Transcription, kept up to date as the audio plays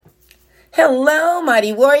Hello,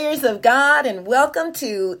 mighty warriors of God, and welcome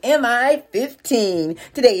to MI 15.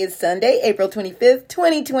 Today is Sunday, April 25th,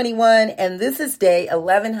 2021, and this is day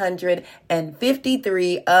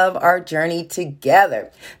 1153 of our journey together.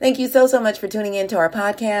 Thank you so much for tuning in to our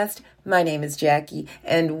podcast. My name is Jackie,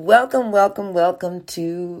 and welcome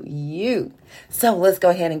to you. So let's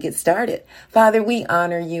go ahead and get started. Father, we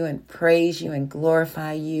honor you and praise you and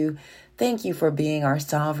glorify you. Thank you for being our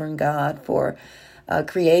sovereign God, for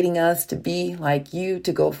creating us to be like you,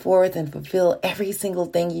 to go forth and fulfill every single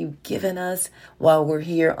thing you've given us while we're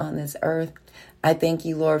here on this earth. I thank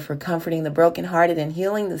you, Lord, for comforting the brokenhearted and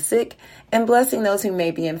healing the sick and blessing those who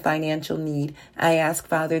may be in financial need. I ask,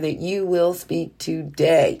 Father, that you will speak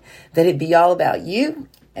today, that it be all about you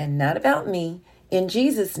and not about me. In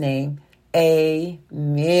Jesus' name,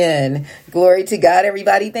 amen. Glory to God,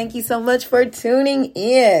 everybody. Thank you so much for tuning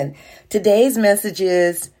in. Today's message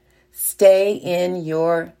is stay in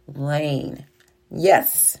your lane.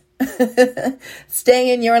 Yes.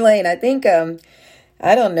 Stay in your lane. I think,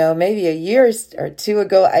 I don't know, maybe a year or two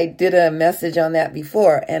ago, I did a message on that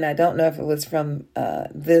before, and I don't know if it was from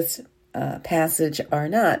this passage or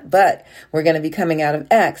not, but we're going to be coming out of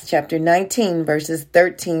Acts chapter 19, verses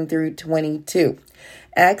 13 through 22.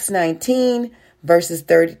 Acts 19, verses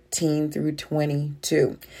 13 through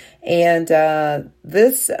 22. And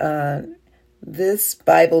this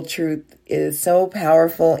Bible truth is so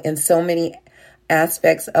powerful in so many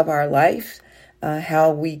aspects of our life,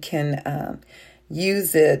 how we can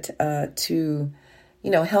use it to,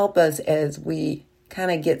 help us as we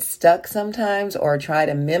kind of get stuck sometimes or try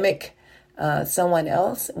to mimic someone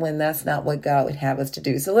else when that's not what God would have us to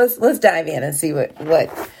do. So let's dive in and see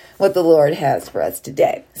what the Lord has for us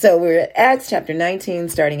today. So we're at Acts chapter 19,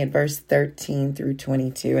 starting at verse 13 through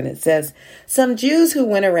 22. And it says, some Jews who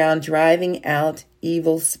went around driving out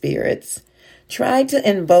evil spirits tried to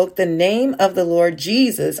invoke the name of the Lord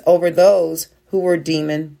Jesus over those who were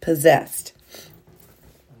demon possessed.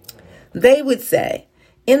 They would say,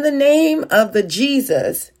 in the name of the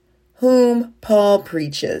Jesus whom Paul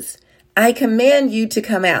preaches, I command you to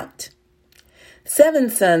come out.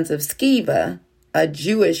 7 sons of Sceva, a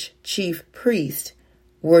Jewish chief priest,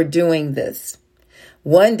 were doing this.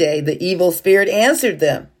 One day the evil spirit answered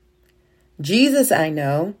them, Jesus I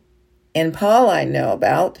know, and Paul I know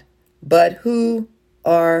about, but who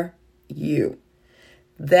are you?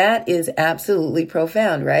 That is absolutely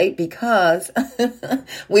profound, right? Because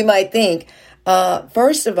we might think,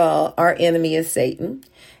 first of all, our enemy is Satan.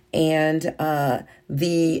 And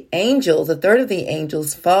the angels, a third of the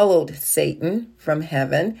angels followed Satan from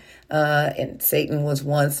heaven. And Satan was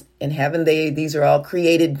once in heaven. These are all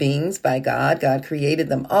created beings by God. God created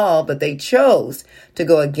them all, but they chose to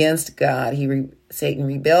go against God. Satan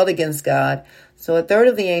rebelled against God. So a third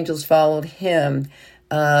of the angels followed him.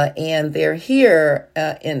 And they're here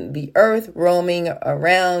in the earth roaming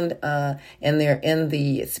around, and they're in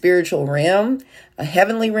the spiritual realm,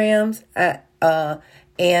 heavenly realms,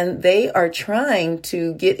 and they are trying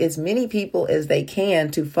to get as many people as they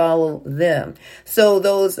can to follow them. So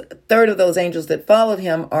those third of those angels that followed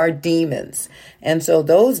him are demons. And so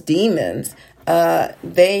those demons,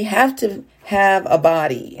 they have to have a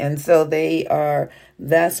body. And so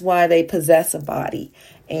that's why they possess a body.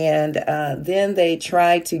 And then they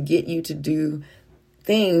try to get you to do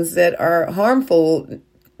things that are harmful,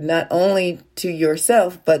 not only to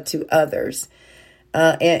yourself, but to others.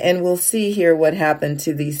 And we'll see here what happened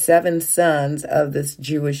to these 7 sons of this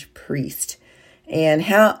Jewish priest. And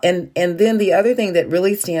then the other thing that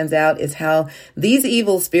really stands out is how these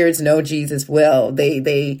evil spirits know Jesus well.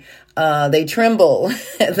 They tremble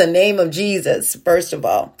at the name of Jesus, first of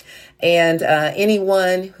all. And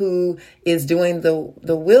anyone who is doing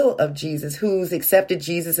the will of Jesus, who's accepted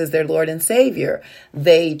Jesus as their Lord and Savior,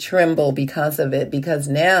 they tremble because of it, because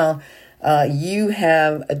now you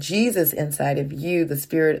have a Jesus inside of you, the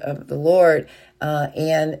Spirit of the Lord,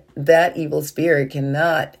 and that evil spirit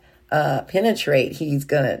cannot penetrate. He's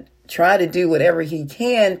going to try to do whatever he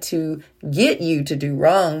can to get you to do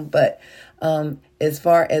wrong, but as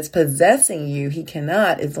far as possessing you, he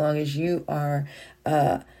cannot, as long as you are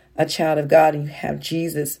a child of God and you have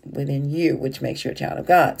Jesus within you, which makes you a child of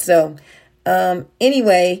God. So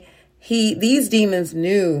anyway, these demons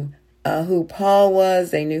knew who Paul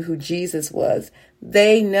was. They knew who Jesus was.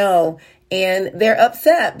 They know, and they're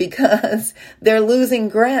upset because they're losing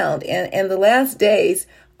ground, and the last days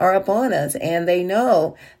are upon us, and they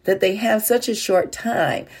know that they have such a short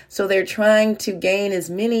time. So they're trying to gain as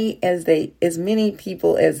many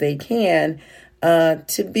people as they can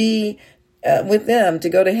to be with them, to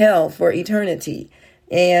go to hell for eternity.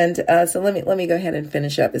 And so let me go ahead and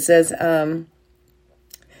finish up. It says,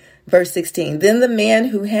 Verse 16, then the man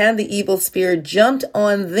who had the evil spirit jumped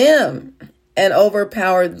on them and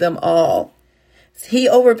overpowered them all. He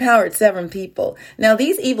overpowered 7 people. Now,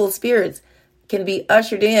 these evil spirits can be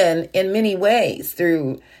ushered in many ways,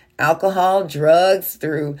 through alcohol, drugs,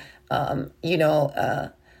 through,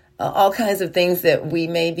 all kinds of things that we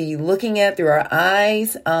may be looking at through our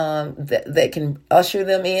eyes, that can usher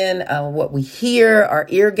them in. What we hear, our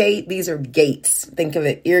ear gate, these are gates. Think of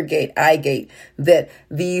it, ear gate, eye gate, that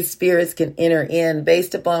these spirits can enter in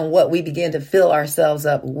based upon what we begin to fill ourselves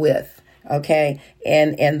up with. Okay.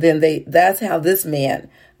 And then that's how this man,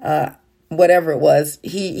 whatever it was,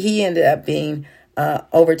 he ended up being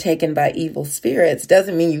overtaken by evil spirits.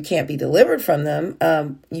 Doesn't mean you can't be delivered from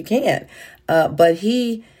them. You can. But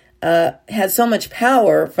he had so much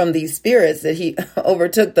power from these spirits that he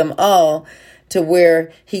overtook them all, to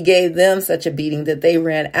where he gave them such a beating that they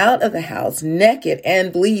ran out of the house naked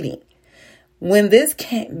and bleeding. When this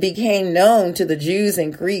became known to the Jews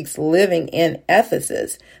and Greeks living in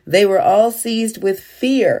Ephesus, they were all seized with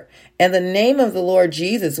fear, and the name of the Lord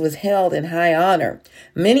Jesus was held in high honor.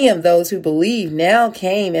 Many of those who believed now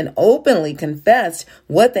came and openly confessed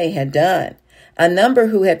what they had done. A number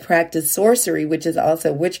who had practiced sorcery, which is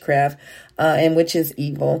also witchcraft, and which is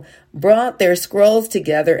evil, brought their scrolls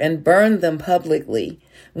together and burned them publicly.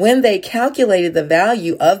 When they calculated the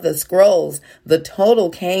value of the scrolls, the total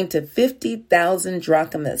came to 50,000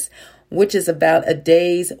 drachmas, which is about a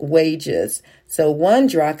day's wages. So 1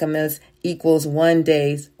 drachmas equals 1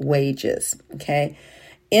 day's wages. Okay.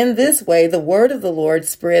 In this way, the word of the Lord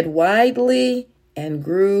spread widely and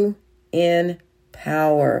grew in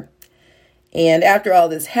power. And after all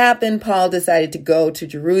this happened, Paul decided to go to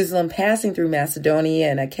Jerusalem, passing through Macedonia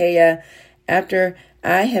and Achaia. After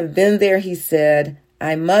I have been there, he said,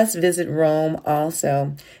 I must visit Rome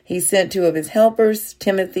also. He sent 2 of his helpers,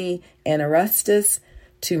 Timothy and Erastus,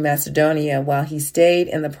 to Macedonia, while he stayed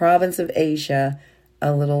in the province of Asia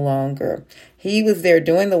a little longer. He was there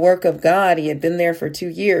doing the work of God. He had been there for 2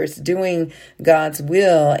 years doing God's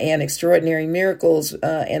will and extraordinary miracles,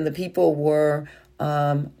 and the people were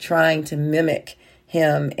trying to mimic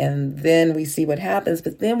him. And then we see what happens.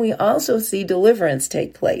 But then we also see deliverance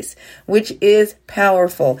take place, which is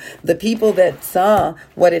powerful. The people that saw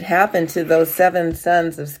what had happened to those 7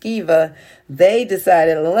 sons of Sceva, they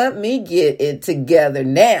decided, let me get it together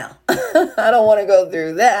now. I don't want to go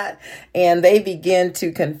through that. And they began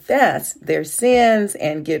to confess their sins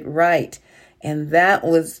and get right. And that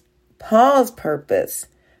was Paul's purpose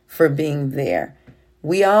for being there.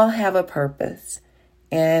 We all have a purpose.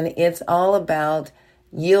 And it's all about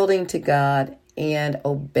yielding to God and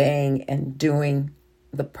obeying and doing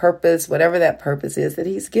the purpose, whatever that purpose is that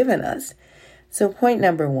he's given us. So point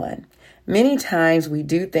number 1, many times we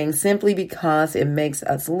do things simply because it makes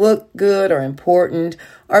us look good or important,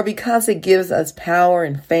 or because it gives us power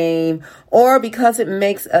and fame, or because it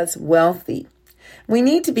makes us wealthy. We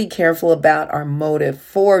need to be careful about our motive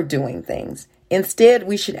for doing things. Instead,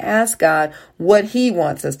 we should ask God what he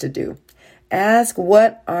wants us to do. Ask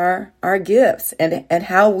what are our gifts and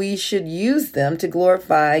how we should use them to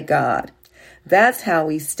glorify God. That's how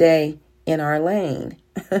we stay in our lane.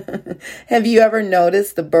 Have you ever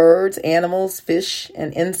noticed the birds, animals, fish,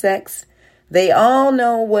 and insects? They all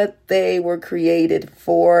know what they were created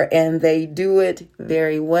for, and they do it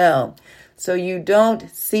very well. So you don't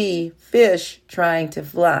see fish trying to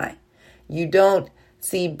fly. You don't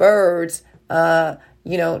see birds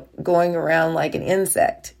going around like an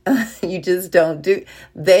insect. You just don't do.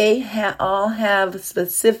 They all have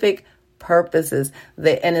specific purposes,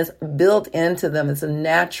 and it's built into them. It's a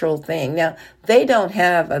natural thing. Now, they don't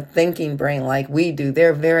have a thinking brain like we do.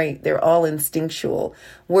 They're all instinctual.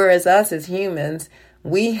 Whereas us as humans,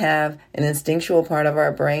 we have an instinctual part of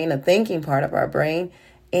our brain, a thinking part of our brain,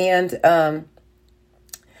 and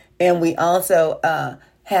we also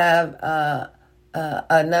have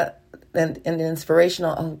an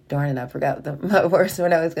inspirational, oh darn it, I forgot my words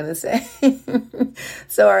what I was going to say.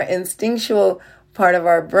 So our instinctual part of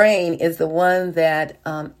our brain is the one that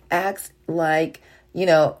acts like,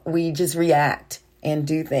 we just react and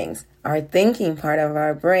do things. Our thinking part of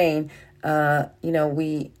our brain,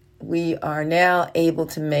 we are now able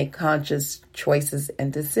to make conscious choices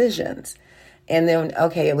and decisions. And then,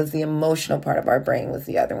 it was the emotional part of our brain was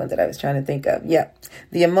the other one that I was trying to think of. Yeah,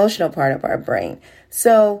 the emotional part of our brain.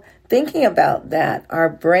 So thinking about that, our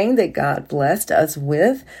brain that God blessed us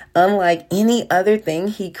with, unlike any other thing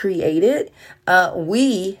he created,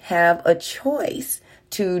 we have a choice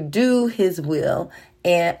to do his will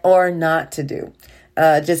or not to do,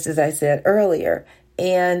 just as I said earlier.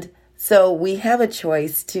 And so we have a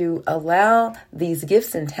choice to allow these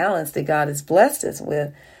gifts and talents that God has blessed us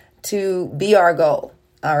with to be our goal,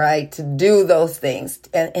 all right, to do those things.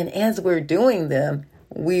 And as we're doing them,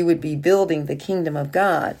 we would be building the kingdom of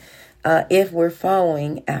God if we're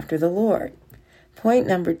following after the Lord. Point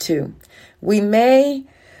number 2, we may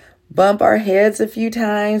bump our heads a few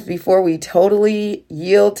times before we totally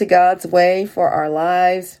yield to God's way for our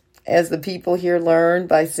lives, as the people here learn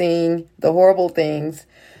by seeing the horrible things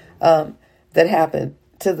that happened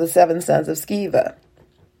to the 7 sons of Sceva.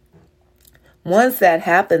 Once that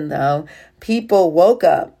happened, though, people woke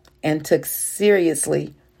up and took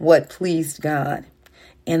seriously what pleased God.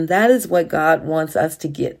 And that is what God wants us to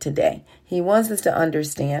get today. He wants us to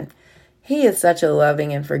understand He is such a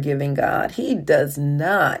loving and forgiving God. He does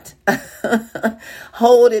not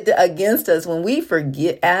hold it against us. When we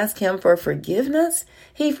ask Him for forgiveness,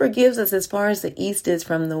 He forgives us as far as the east is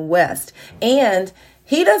from the west. And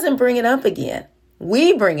He doesn't bring it up again.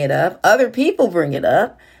 We bring it up. Other people bring it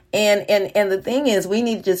up. And the thing is, we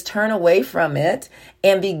need to just turn away from it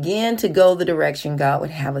and begin to go the direction God would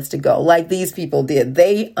have us to go, like these people did.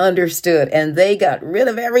 They understood and they got rid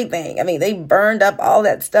of everything. I mean, they burned up all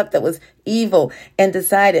that stuff that was evil and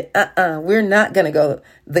decided, we're not going to go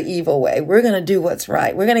the evil way. We're going to do what's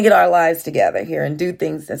right. We're going to get our lives together here and do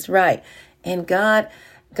things that's right. And God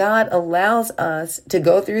allows us to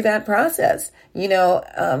go through that process.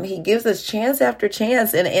 He gives us chance after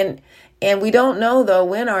chance, and we don't know, though,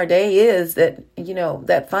 when our day is,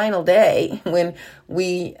 that final day when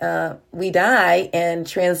we die and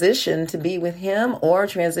transition to be with Him or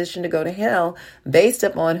transition to go to hell, based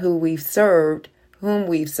upon whom we've served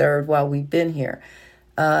while we've been here.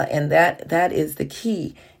 And that is the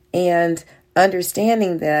key. And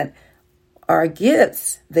understanding that our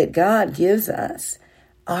gifts that God gives us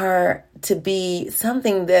are to be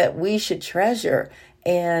something that we should treasure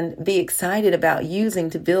and be excited about using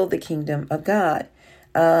to build the kingdom of God.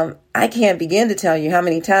 I can't begin to tell you how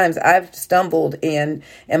many times I've stumbled and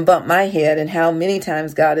bumped my head, and how many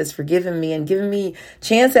times God has forgiven me and given me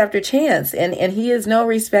chance after chance. And He is no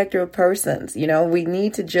respecter of persons. We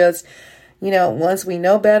need to just, once we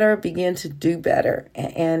know better, begin to do better.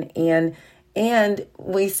 And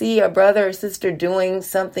we see a brother or sister doing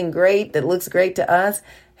something great that looks great to us.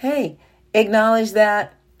 Hey, acknowledge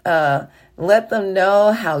that. Let them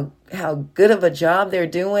know how good of a job they're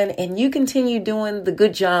doing, and you continue doing the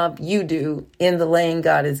good job you do in the lane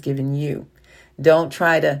God has given you. Don't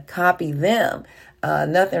try to copy them.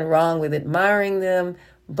 Nothing wrong with admiring them,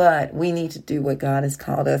 but we need to do what God has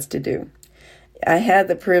called us to do. I had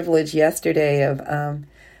the privilege yesterday of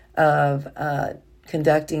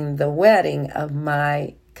conducting the wedding of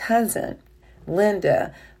my cousin,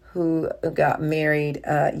 Linda, who got married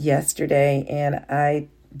yesterday, and I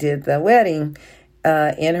did the wedding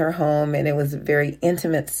in her home, and it was a very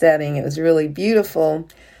intimate setting. It was really beautiful,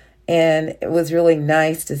 and it was really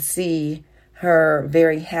nice to see her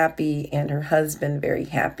very happy and her husband very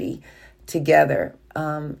happy together.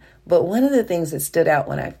 But one of the things that stood out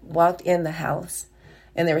when I walked in the house,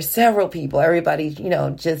 and there were several people, everybody,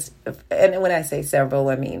 and when I say several,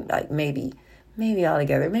 I mean like maybe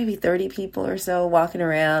altogether, maybe 30 people or so walking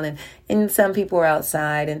around, and some people were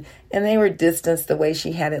outside, and they were distanced the way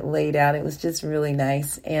she had it laid out. It was just really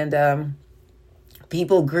nice. And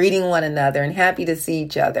people greeting one another and happy to see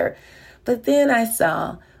each other. But then I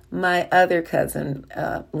saw my other cousin,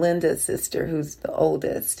 Linda's sister, who's the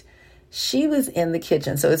oldest. She was in the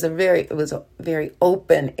kitchen. So it was a very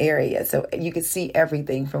open area. So you could see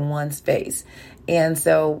everything from one space. And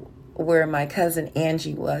so where my cousin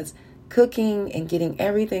Angie was cooking and getting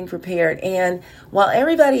everything prepared, and while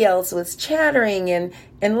everybody else was chattering and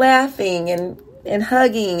laughing and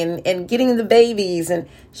hugging and getting the babies, and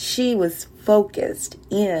she was focused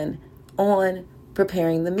in on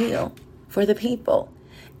preparing the meal for the people.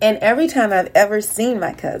 And every time I've ever seen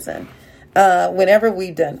my cousin, whenever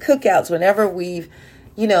we've done cookouts, whenever we've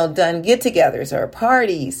done get-togethers or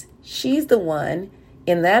parties, she's the one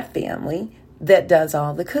in that family that does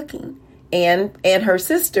all the cooking. And her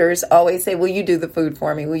sisters always say, will you do the food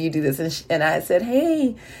for me? Will you do this? And I said,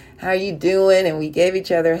 hey, how are you doing? And we gave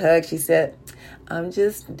each other a hug. She said, I'm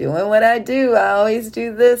just doing what I do. I always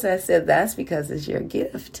do this. And I said, that's because it's your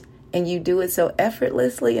gift. And you do it so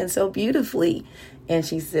effortlessly and so beautifully. And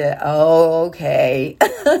she said, oh, okay.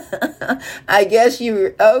 I guess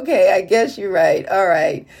you're right. All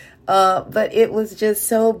right. But it was just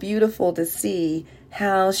so beautiful to see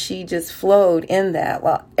how she just flowed in that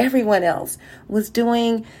while everyone else was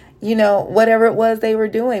doing, whatever it was they were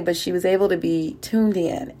doing. But she was able to be tuned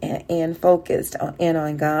in and focused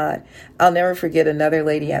on God. I'll never forget another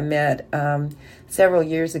lady I met several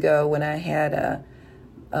years ago when I had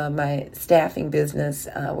my staffing business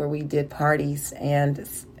where we did parties. And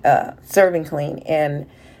Serving Clean, and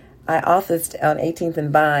I officed on 18th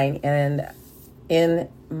and Vine, and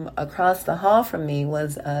across the hall from me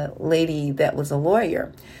was a lady that was a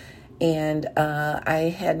lawyer. And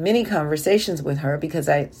I had many conversations with her because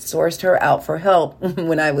I sourced her out for help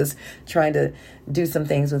when I was trying to do some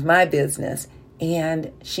things with my business.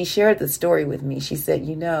 And she shared the story with me. She said,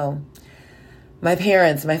 my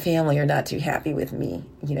parents, my family are not too happy with me,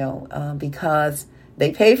 because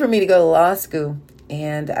they paid for me to go to law school.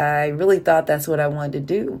 And I really thought that's what I wanted to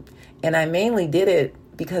do. And I mainly did it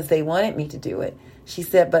because they wanted me to do it. She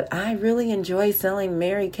said, but I really enjoy selling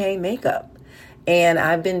Mary Kay makeup. And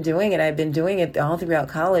I've been doing it all throughout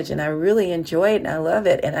college, and I really enjoy it, and I love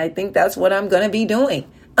it, and I think that's what I'm going to be doing.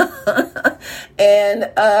 And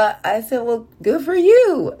I said, well, good for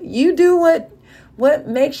you. You do what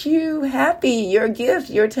makes you happy, your gift,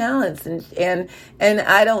 your talents, and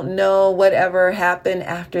I don't know whatever happened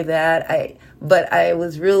after that. But I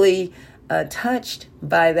was really touched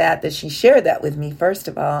by that she shared that with me, first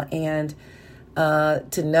of all, and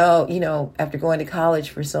to know, after going to college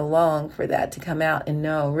for so long, for that to come out and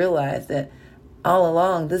realize that all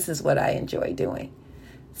along, this is what I enjoy doing.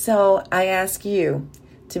 So I ask you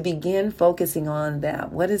to begin focusing on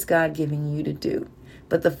that. What is God giving you to do?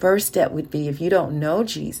 But the first step would be, if you don't know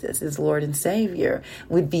Jesus as Lord and Savior,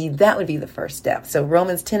 that would be the first step. So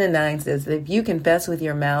Romans 10:9 says that if you confess with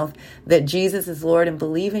your mouth that Jesus is Lord and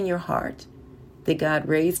believe in your heart that God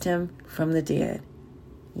raised him from the dead,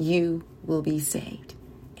 you will be saved.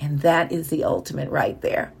 And that is the ultimate right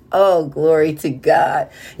there. Oh, glory to God.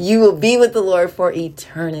 You will be with the Lord for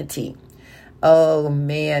eternity. Oh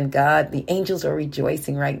man, God, the angels are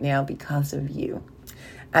rejoicing right now because of you.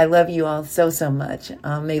 I love you all so, so much.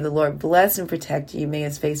 May the Lord bless and protect you. May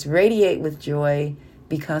his face radiate with joy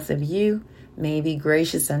because of you. May he be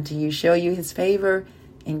gracious unto you, show you his favor,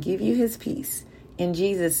 and give you his peace. In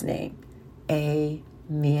Jesus' name, amen.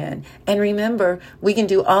 And remember, we can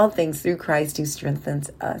do all things through Christ who strengthens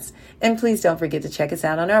us. And please don't forget to check us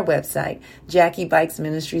out on our website,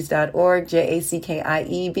 JackieBuycksMinistries.org,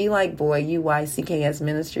 JACKIE, be like boy, UYCKS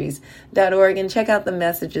Ministries.org, and check out the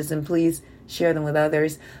messages, and please share them with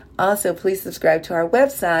others. Also, please subscribe to our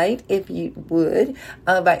website, if you would,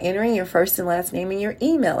 by entering your first and last name and your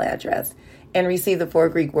email address, and receive the 4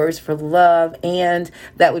 Greek words for love. And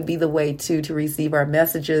that would be the way to receive our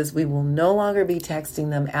messages. We will no longer be texting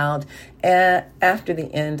them out after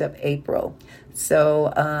the end of April. So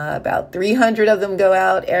about 300 of them go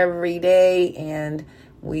out every day, and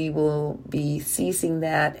we will be ceasing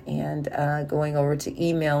that and going over to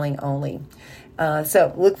emailing only.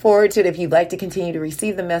 So look forward to it. If you'd like to continue to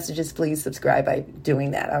receive the messages, please subscribe by doing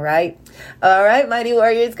that. All right. All right, mighty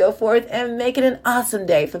warriors, go forth and make it an awesome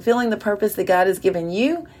day, fulfilling the purpose that God has given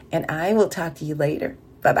you. And I will talk to you later.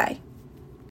 Bye-bye.